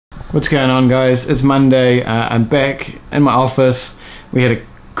What's going on, guys? It's Monday. I'm back in my office. We had a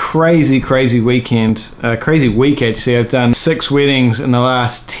crazy weekend, crazy week actually. I've done 6 weddings in the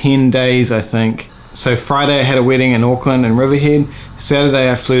last 10 days, I think. So Friday I had a wedding in Auckland and Riverhead.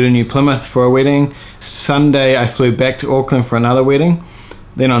 Saturday I flew to New Plymouth for a wedding. Sunday I flew back to Auckland for another wedding.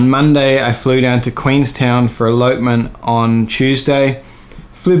 Then on Monday I flew down to Queenstown for elopement on Tuesday.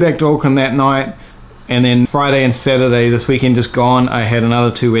 Flew back to Auckland that night. And then Friday and Saturday, this weekend just gone, I had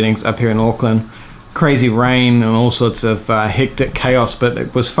another 2 weddings up here in Auckland. Crazy rain and all sorts of hectic chaos, but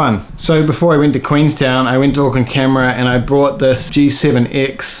it was fun. So before I went to Queenstown, I went to Auckland Camera and I brought this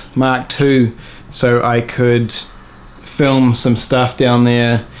G7X2 so I could film some stuff down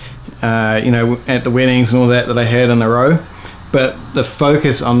there, you know, at the weddings and all that I had in a row. But the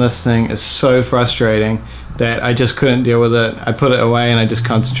focus on this thing is so frustrating that I just couldn't deal with it. I put it away and I just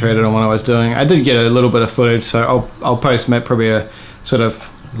concentrated on what I was doing. I did get a little bit of footage, so I'll post probably a sort of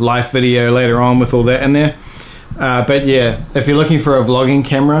live video later on with all that in there. But yeah, if you're looking for a vlogging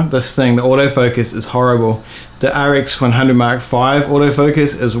camera, this thing, the autofocus is horrible. The RX100 Mark V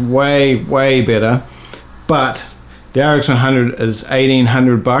autofocus is way better, but the RX100 is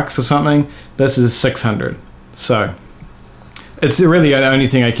 1,800 bucks or something. This is 600. So it's really the only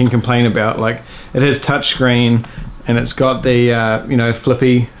thing I can complain about. Like, it has touchscreen and it's got the you know,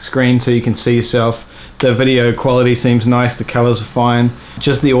 flippy screen so you can see yourself. The video quality seems nice, the colors are fine.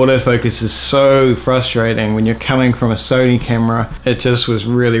 Just the autofocus is so frustrating when you're coming from a Sony camera. It just was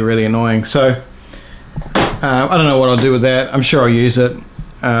really annoying. So I don't know what I'll do with that. I'm sure I'll use it,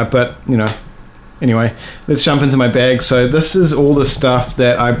 but you know. Anyway, let's jump into my bag. So this is all the stuff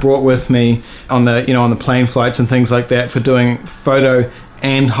that I brought with me on the, you know, on the plane flights and things like that for doing photo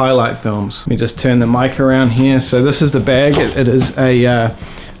and highlight films. Let me just turn the mic around here. So this is the bag. It is a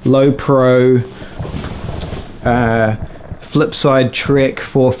Low Pro flip side Trek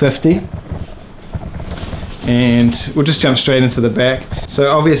 450. And we'll just jump straight into the back. So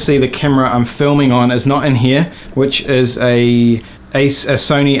obviously the camera I'm filming on is not in here, which is a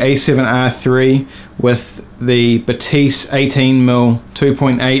Sony A7R3 with the Batis 18mm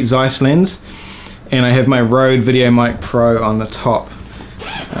 2.8 Zeiss lens, and I have my Rode Videomic Pro on the top.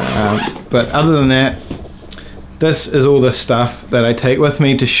 But other than that, this is all the stuff that I take with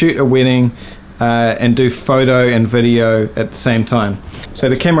me to shoot a wedding and do photo and video at the same time. So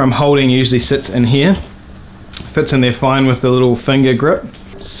the camera I'm holding usually sits in here, fits in there fine with the little finger grip.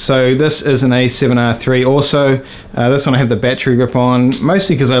 So this is an A7R3 also. This one I have the battery grip on,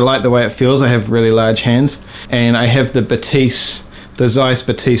 mostly because I like the way it feels. I have really large hands. And I have the Batis, the Zeiss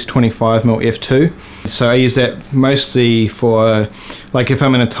Batis 25mm f2. So I use that mostly for, like, if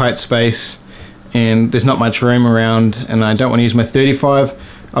I'm in a tight space and there's not much room around and I don't want to use my 35,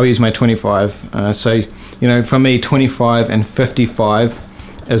 I'll use my 25. So, you know, for me 25 and 55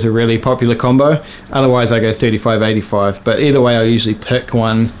 is a really popular combo. Otherwise I go 35-85, but either way I usually pick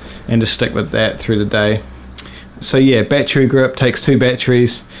one and just stick with that through the day. So yeah, battery grip, takes 2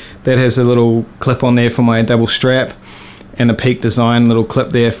 batteries. That has a little clip on there for my double strap, and a Peak Design little clip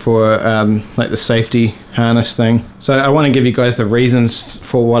there for like the safety harness thing. So I want to give you guys the reasons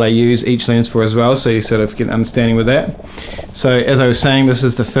for what I use each lens for as well, so you sort of get an understanding with that. So as I was saying, this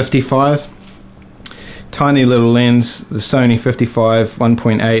is the 55. Tiny little lens, the Sony 55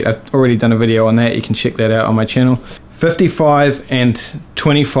 1.8. I've already done a video on that, you can check that out on my channel. 55 and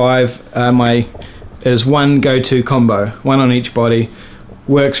 25 is one go-to combo, one on each body.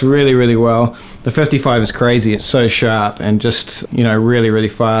 Works really well. The 55 is crazy, it's so sharp and just, you know, really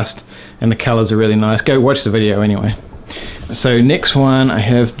fast, and the colors are really nice. Go watch the video anyway. So next one I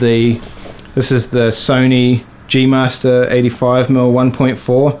have this is the Sony G Master 85mm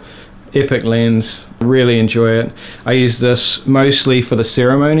 1.4. Epic lens, really enjoy it. I use this mostly for the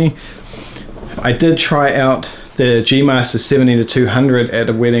ceremony. I did try out the G Master 70-200 at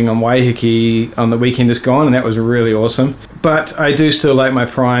a wedding on Waiheke on the weekend just gone, and that was really awesome. But I do still like my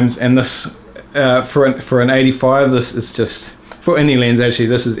primes, and this for an 85, this is just, for any lens actually,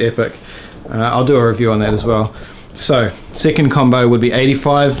 this is epic. I'll do a review on that as well. So second combo would be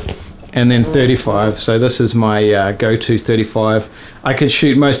 85 and then 35. So this is my go-to 35. I could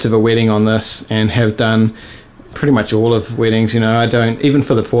shoot most of a wedding on this and have done pretty much all of weddings, you know. I don't, even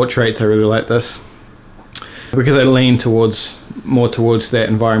for the portraits I really like this, because I lean more towards that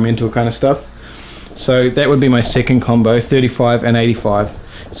environmental kind of stuff. So that would be my second combo, 35 and 85.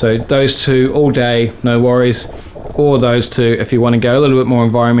 So those two all day, no worries. Or those two if you want to go a little bit more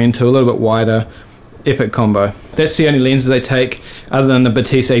environmental, a little bit wider. Epic combo. That's the only lenses I take other than the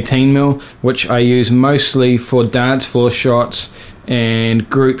Batis 18mm, which I use mostly for dance floor shots and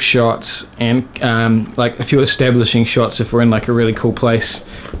group shots and like a few establishing shots if we're in like a really cool place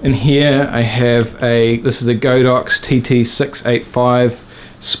In here I have this is a Godox TT685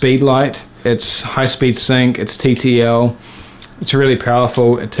 speed light. It's high speed sync, it's TTL, it's really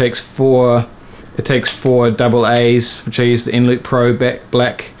powerful. It takes four double A's, which I use the N-Loop Pro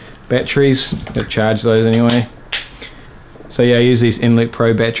black batteries. I'll charge those anyway. So yeah, I use these N-Loop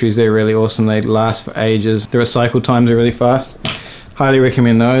Pro batteries. They're really awesome. They last for ages. The recycle times are really fast. Highly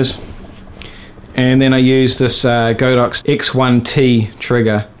recommend those. And then I use this Godox X1T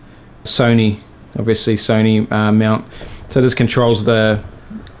trigger, Sony, obviously Sony mount. So this controls the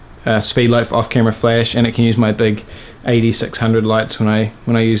speed light for off-camera flash, and it can use my big 8600 lights when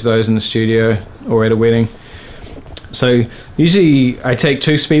I use those in the studio or at a wedding. So usually I take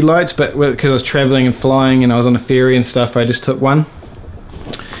 2 speed lights, but because I was traveling and flying and I was on a ferry and stuff, I just took 1.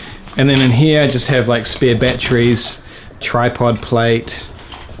 And then in here I just have like spare batteries, tripod plate,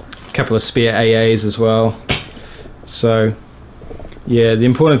 a couple of spare AAs as well. So yeah, the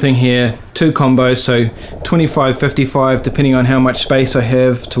important thing here, 2 combos, so 25, 55 depending on how much space I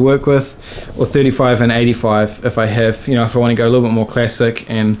have to work with, or 35 and 85 if I have, if I want to go a little bit more classic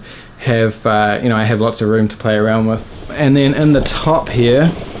and have, I have lots of room to play around with. And then in the top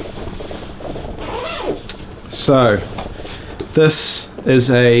here, so this is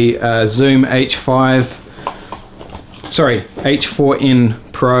a Zoom H4n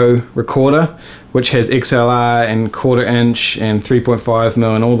Pro recorder, which has XLR and 1/4 inch and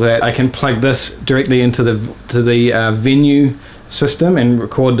 3.5mm and all that. I can plug this directly into the venue system and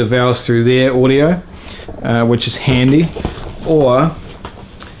record the vowels through their audio, which is handy. Or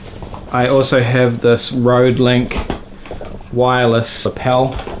I also have this Rode Link wireless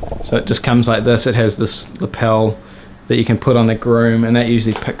lapel, so it just comes like this. It has this lapel that you can put on the groom, and that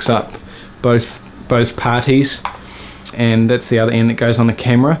usually picks up both parties, and that's the other end that goes on the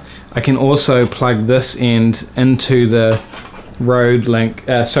camera. I can also plug this end into the Rode Link,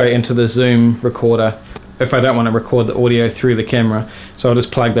 into the Zoom recorder if I don't want to record the audio through the camera. So I'll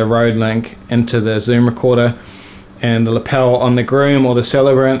just plug the Rode Link into the Zoom recorder and the lapel on the groom or the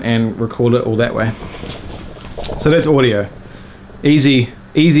celebrant and record it all that way. So that's audio. Easy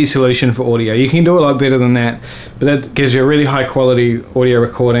solution for audio. You can do a lot better than that, but that gives you a really high quality audio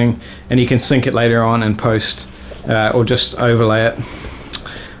recording, and you can sync it later on in post, or just overlay it.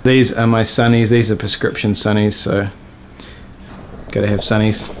 These are my Sonys. These are prescription Sonys, so gotta have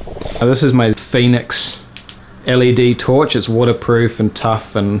Sonys. This is my Phoenix LED torch. It's waterproof and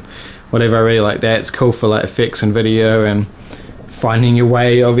tough and whatever. I really like that. It's cool for like effects and video and finding your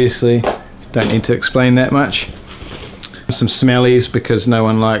way, obviously. Don't need to explain that much. Some smellies, because no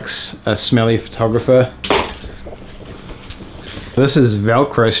one likes a smelly photographer. This is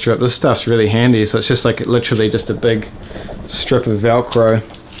Velcro strip. This stuff's really handy. So it's just like literally just a big strip of Velcro.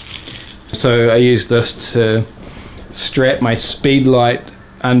 So I use this to strap my speed light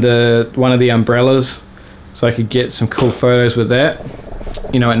under one of the umbrellas, so I could get some cool photos with that.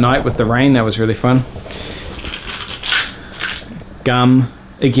 At night with the rain, that was really fun. Gum,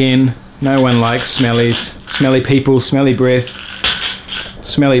 again, no one likes smellies. Smelly people, smelly breath,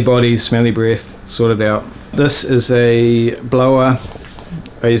 smelly bodies, smelly breath, sorted out. This is a blower.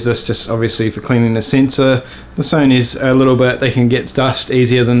 I use this just obviously for cleaning the sensor. The Sony's a little bit, they can get dust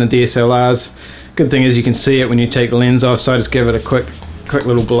easier than the DSLRs. Good thing is you can see it when you take the lens off, so I just give it a quick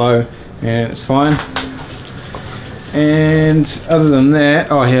little blow and it's fine. And other than that,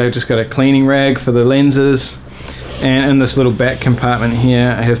 oh here, I just got a cleaning rag for the lenses. And in this little back compartment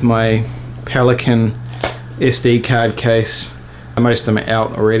here, I have my Pelican SD card case. Most of them are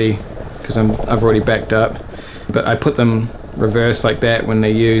out already because I've already backed up, but I put them reverse like that when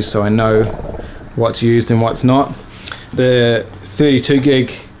they're used, so I know what's used and what's not. The 32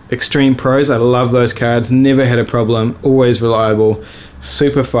 gig Extreme Pros, I love those cards. Never had a problem, always reliable,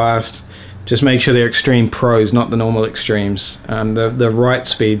 super fast. Just make sure they're Extreme Pros, not the normal Extremes. The write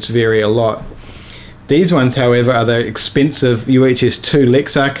speeds vary a lot. These ones, however, are the expensive UHS-2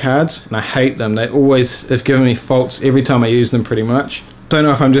 Lexar cards, and I hate them. They always have given me faults every time I use them, pretty much. Don't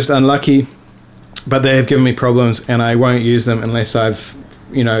know if I'm just unlucky, but they have given me problems, and I won't use them unless I've,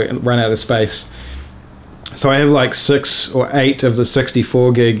 run out of space. So I have like 6 or 8 of the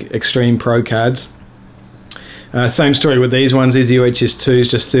 64 gig Extreme Pro cards. Same story with these ones. These UHS-2s,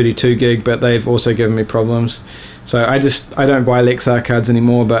 just 32 gig, but they've also given me problems. So I don't buy Lexar cards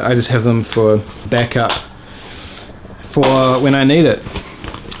anymore, but I just have them for backup for when I need it.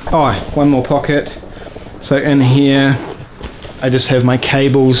 Oh, one more pocket. So in here, I just have my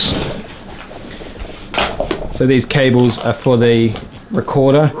cables. So these cables are for the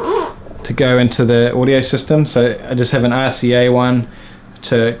recorder to go into the audio system. So I just have an RCA one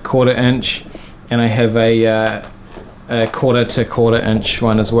to 1/4 inch, and I have a a 1/4 to 1/4 inch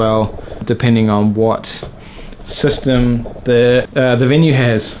one as well, depending on what system the venue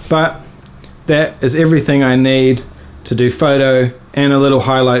has. But that is everything I need to do photo and a little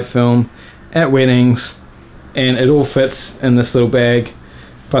highlight film at weddings, and it all fits in this little bag,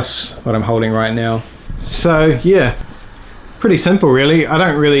 plus what I'm holding right now. So yeah, pretty simple really. I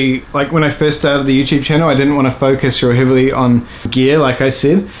don't really, like when I first started the YouTube channel, I didn't want to focus real heavily on gear like I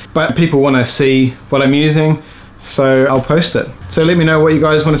said, but people want to see what I'm using, so I'll post it. So let me know what you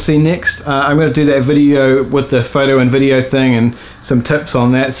guys want to see next. I'm going to do that video with the photo and video thing and some tips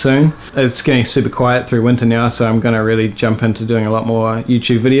on that soon. It's getting super quiet through winter now, so I'm going to really jump into doing a lot more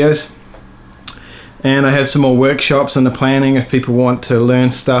YouTube videos. And I have some more workshops in the planning if people want to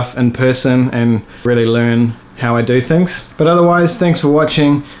learn stuff in person and really learn how I do things. But otherwise, thanks for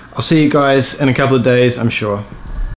watching. I'll see you guys in a couple of days, I'm sure.